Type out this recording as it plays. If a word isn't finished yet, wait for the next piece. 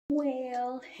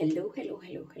Well, hello, hello,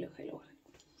 hello, hello, hello.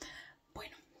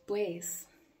 Bueno, pues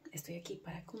estoy aquí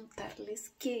para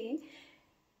contarles que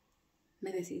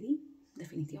me decidí,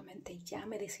 definitivamente ya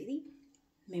me decidí.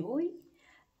 Me voy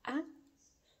a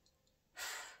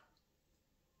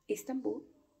Estambul,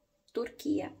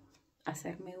 Turquía, a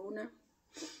hacerme una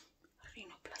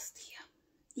rinoplastia.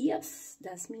 Yes,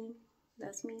 that's me,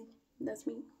 that's me, that's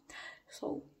me.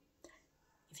 So,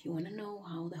 if you want to know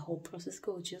how the whole process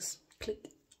goes, just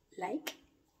click like,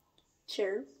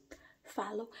 share,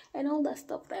 follow, and all that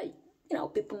stuff that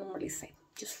people normally say.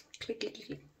 Just click, click, click,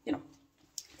 click,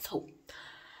 So,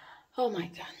 oh my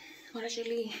god, what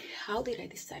actually, how did I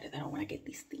decide that I want to get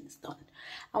these things done?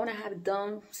 I want to have it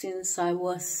done since I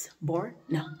was born.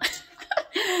 No.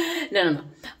 no,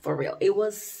 for real. It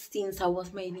was since I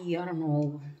was maybe, I don't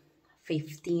know,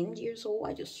 15 years old.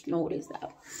 I just noticed that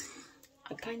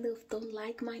I kind of don't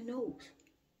like my nose.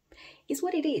 It's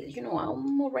what it is.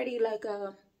 I'm already like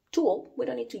too old. We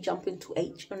don't need to jump into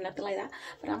age or nothing like that.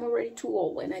 But I'm already too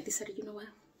old, and I decided, you know what?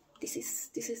 This is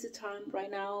the time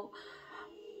right now.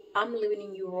 I'm living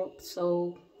in Europe,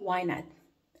 so why not?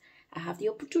 I have the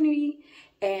opportunity,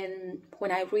 and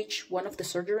when I reach one of the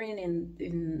surgery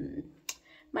in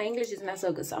my English is not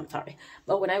so good, so I'm sorry.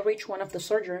 But when I reach one of the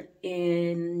surgery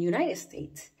in United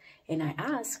States, and I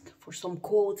ask for some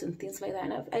quotes and things like that,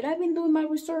 and I've been doing my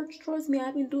research. Trust me,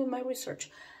 I've been doing my research.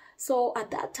 So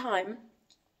at that time,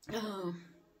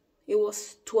 it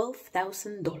was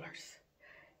 $12,000.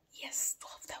 Yes,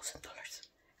 $12,000.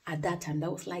 At that time,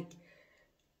 that was like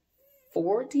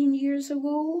 14 years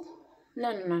ago.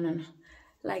 No.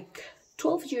 Like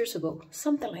 12 years ago,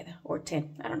 something like that, or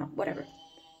 10. I don't know, whatever.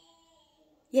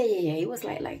 Yeah. It was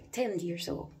like 10 years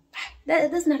ago.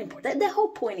 That's not important. The whole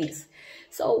point is,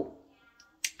 so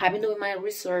I've been doing my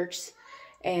research,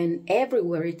 and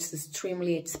everywhere it's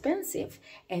extremely expensive,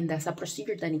 and that's a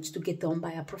procedure that needs to get done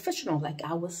by a professional. Like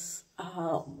I was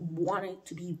wanted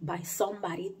to be by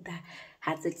somebody that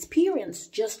has experience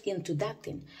just into that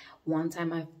thing. One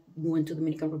time I went to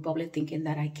Dominican Republic thinking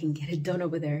that I can get it done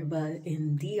over there, but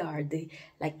in DR,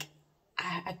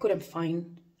 I couldn't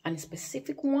find a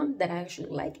specific one that I actually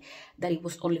like, that it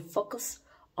was only focused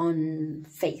on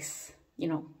face,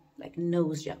 like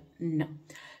nose job. No.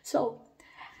 So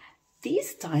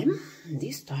this time,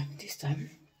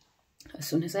 as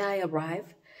soon as I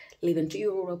arrive, leaving to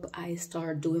Europe, I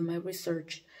start doing my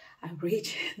research. I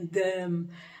reach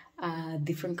them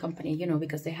different company,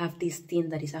 because they have this thing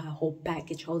that is a whole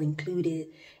package, all included,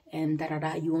 and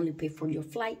you only pay for your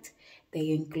flight.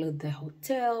 They include the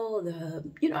hotel,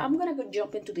 I'm gonna go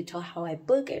jump into detail how I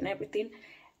book and everything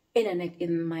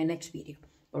in my next video.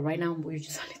 But right now we're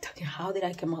just only talking how did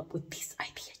I come up with this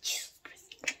idea. Jesus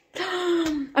Christ.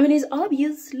 I mean, it's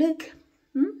obvious. Look,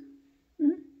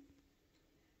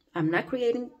 I'm not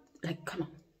creating, like, come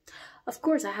on. Of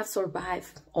course, I have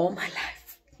survived all my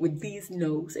life with this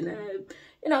nose, and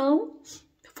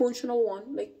functional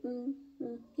one. Like,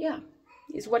 yeah,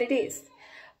 it's what it is.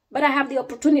 But I have the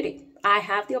opportunity.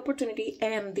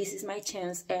 And this is my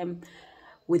chance. And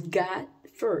with God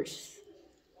first,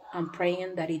 I'm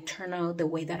praying that it turn out the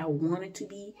way that I want it to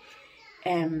be.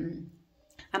 And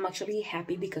I'm actually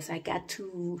happy because I got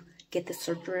to get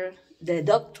the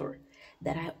doctor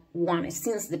that I wanted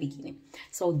since the beginning.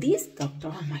 So this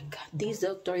doctor, oh my God, this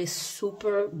doctor is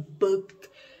super booked.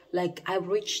 Like, I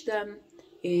reached them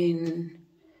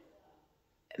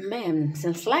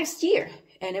since last year.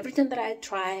 And every time that I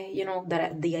try,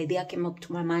 that the idea came up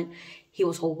to my mind, he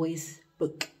was always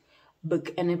booked.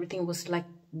 And everything was like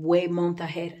way month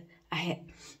ahead.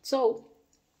 So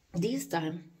this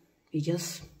time, it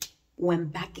just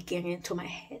went back again into my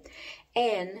head.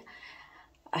 And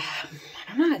I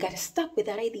don't know, I got stuck with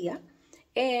that idea.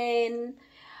 And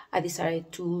I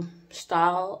decided to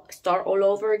start all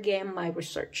over again my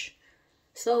research.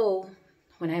 So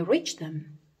when I reached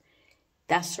them,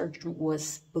 that surgeon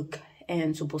was booked.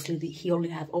 And supposedly he only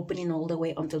had opening all the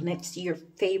way until next year,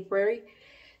 February.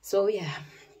 So yeah,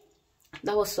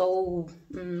 that was so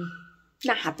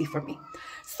not happy for me.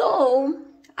 So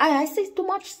I say too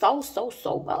much so,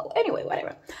 well, anyway,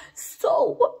 whatever.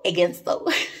 So, against though.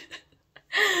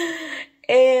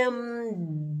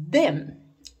 Then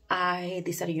I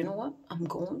decided, you know what? I'm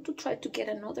going to try to get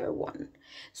another one.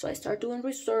 So I started doing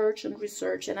research,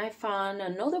 and I found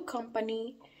another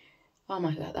company. Oh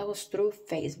my God, that was through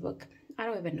Facebook. I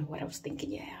don't even know what I was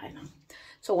thinking. Yeah, I know.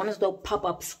 So one of those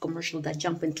pop-ups commercials that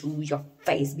jump into your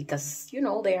face because,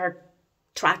 they are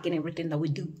tracking everything that we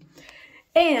do.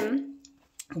 And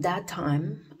that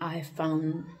time I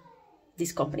found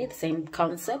this company, the same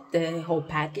concept, the whole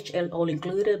package, all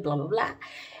included, blah, blah, blah.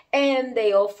 And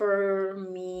they offer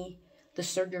me the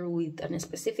surgery with a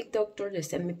specific doctor. They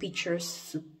sent me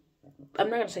pictures. I'm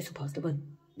not gonna say supposed to, but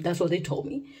that's what they told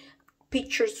me.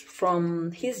 Pictures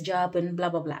from his job and blah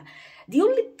blah blah. The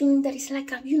only thing that is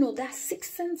like, you know, that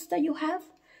sixth sense that you have,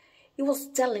 it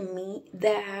was telling me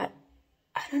that,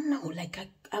 I don't know, like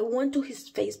I went to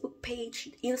his Facebook page,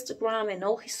 Instagram, and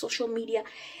all his social media,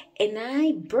 and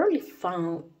I barely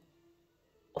find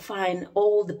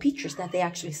all the pictures that they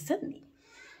actually sent me.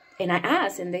 And I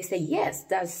asked, and they say, yes,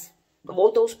 that's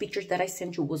all those pictures that I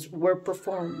sent you were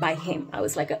performed by him. I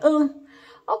was like, oh,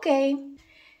 okay.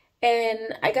 And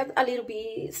I got a little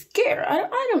bit scared.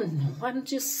 I don't know. I'm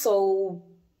just so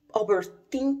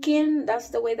overthinking. That's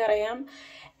the way that I am.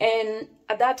 And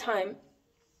at that time,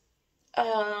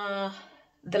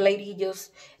 the lady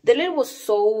was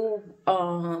so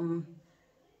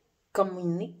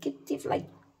communicative, like,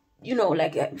 you know,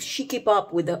 like she keep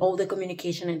up with all the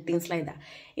communication and things like that.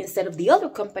 Instead of the other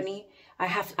company,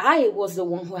 I was the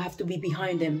one who have to be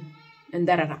behind them and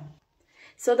da.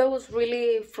 So that was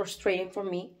really frustrating for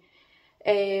me.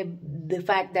 The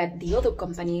fact that the other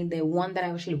company, the one that I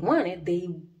actually wanted, they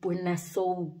were not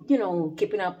so, you know,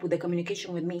 keeping up with the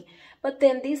communication with me. But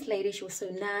then this lady, she was so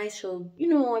nice, so, you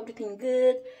know, everything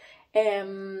good.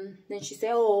 Then she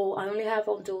said, oh, I only have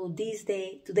until today's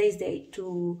day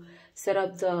to set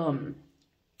up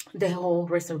the whole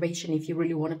reservation if you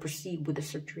really want to proceed with the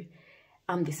surgery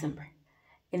in December.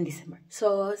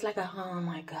 So I was like, oh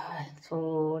my God,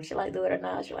 so should I do it or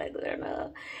not?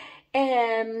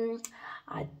 And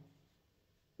I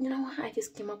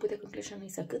just came up with a conclusion.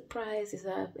 It's a good price. It's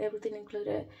everything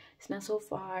included. It's not so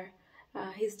far.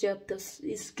 His job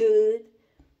is good.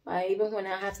 Even when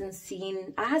I haven't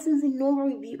seen no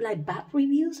review, like bad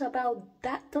reviews about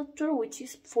that doctor, which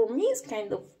is for me is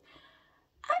kind of,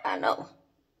 I don't know.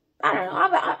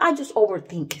 I just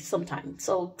overthink sometimes.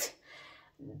 So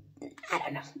I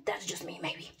don't know. That's just me,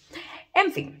 maybe.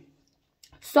 Anything.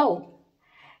 So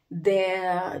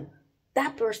that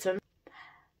person,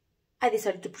 I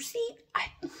decided to proceed.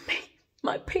 I made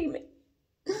my payment,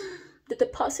 the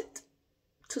deposit,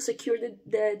 to secure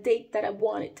the date that I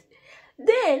wanted.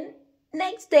 Then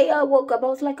next day I woke up, I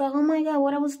was like, oh my God,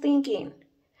 what I was thinking.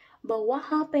 But what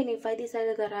happened if I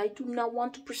decided that I do not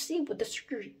want to proceed with the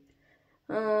surgery?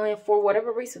 For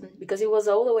whatever reason, because it was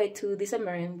all the way to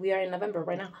December and we are in November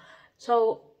right now.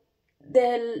 So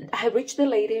then I reached the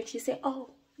lady and she said,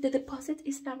 oh, the deposit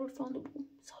is not refundable.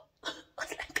 So I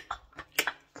was like, oh my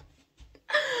God.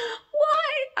 Why?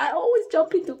 I always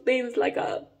jump into things like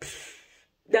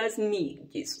that's me,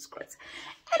 Jesus Christ.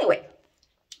 Anyway,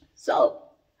 so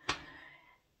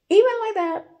even like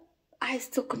that, I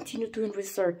still continue doing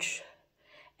research.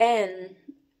 And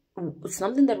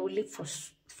something that really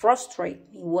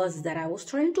frustrated me was that I was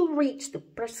trying to reach the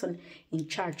person in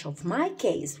charge of my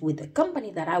case with the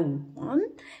company that I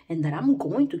want and that I'm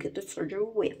going to get the surgery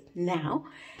with now.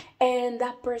 And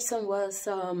that person was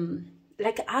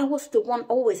like, I was the one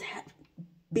always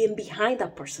being behind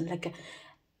that person. Like,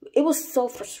 it was so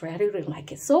frustrating. I didn't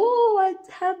like it. So I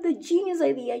had the genius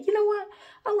idea. You know what?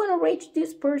 I'm going to reach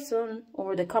this person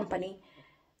or the company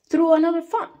through another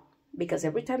phone. Because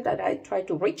every time that I try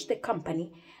to reach the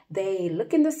company, they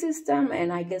look in the system,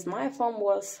 and I guess my phone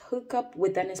was hooked up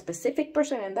with a specific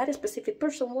person, and that specific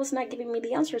person was not giving me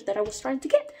the answers that I was trying to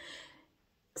get.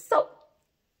 So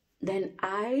then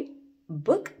I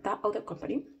booked that other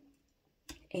company,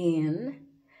 and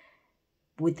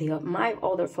with my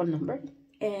other phone number,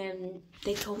 and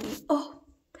they told me, oh,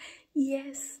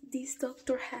 yes, this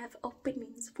doctor have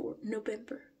openings for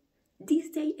November. This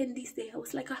day and this day. I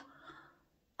was like, oh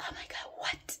my God,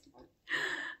 what?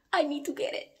 I need to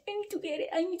get it.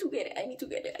 I need to get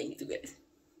it.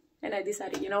 And I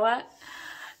decided, you know what?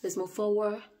 Let's move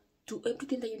forward. Do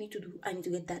everything that you need to do. I need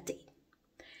to get that date.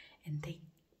 And they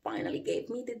finally gave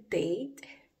me the date.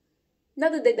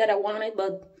 Not the date that I wanted,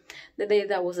 but the date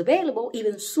that was available,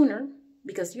 even sooner.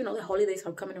 Because, you know, the holidays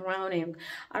are coming around and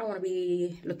I don't want to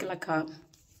be looking like a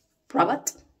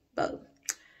robot. But,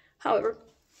 however,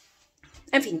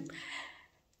 anything.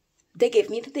 They gave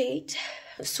me the date,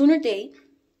 a sooner date,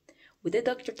 with the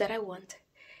doctor that I want.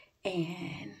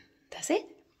 And that's it.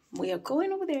 We are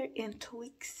going over there in 2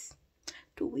 weeks.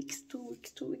 2 weeks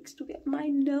to get my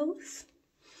nose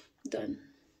done.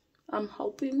 I'm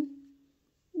hoping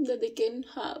that they can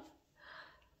have,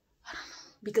 I don't know,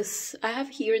 because I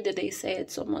have heard that they say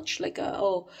it so much like,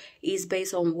 oh, it's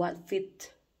based on what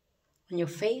fit on your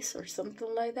face or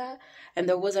something like that. And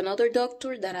there was another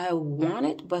doctor that I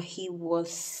wanted, but he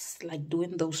was like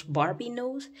doing those Barbie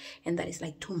nose, and that is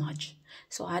like too much.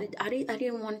 So I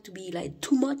didn't want it to be like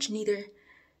too much, neither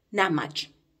not much.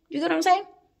 You get what I'm saying?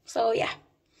 So yeah.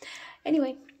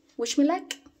 Anyway, wish me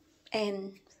luck,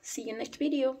 and see you next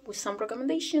video with some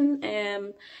recommendation.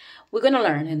 We're gonna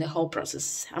learn in the whole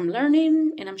process. I'm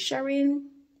learning and I'm sharing.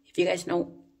 If you guys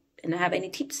know and have any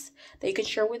tips that you can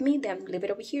share with me, then leave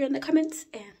it over here in the comments,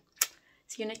 and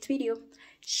see you next video.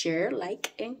 Share,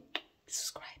 like, and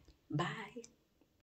subscribe. Bye.